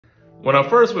When I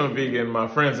first went vegan, my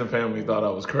friends and family thought I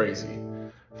was crazy.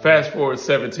 Fast forward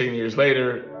 17 years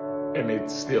later, and they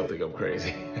still think I'm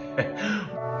crazy.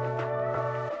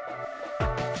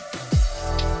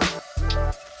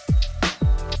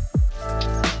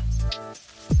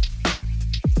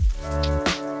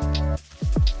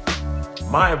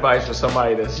 My advice for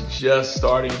somebody that's just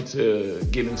starting to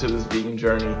get into this vegan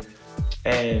journey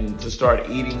and to start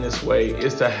eating this way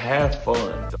is to have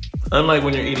fun. Unlike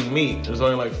when you're eating meat, there's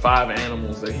only like 5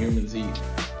 animals that humans eat.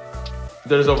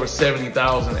 There's over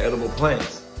 70,000 edible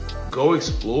plants. Go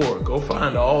explore, go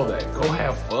find all that, go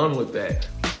have fun with that.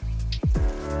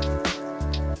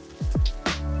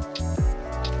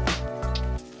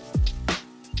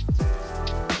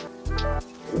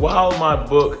 While my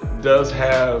book does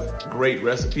have great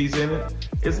recipes in it,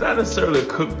 it's not necessarily a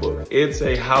cookbook. It's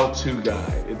a how-to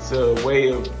guide. It's a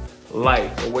way of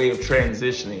life, a way of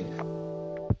transitioning.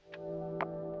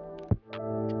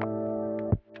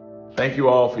 Thank you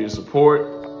all for your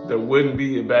support. There wouldn't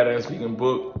be a Badass Vegan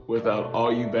book without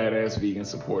all you badass vegans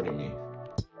supporting me.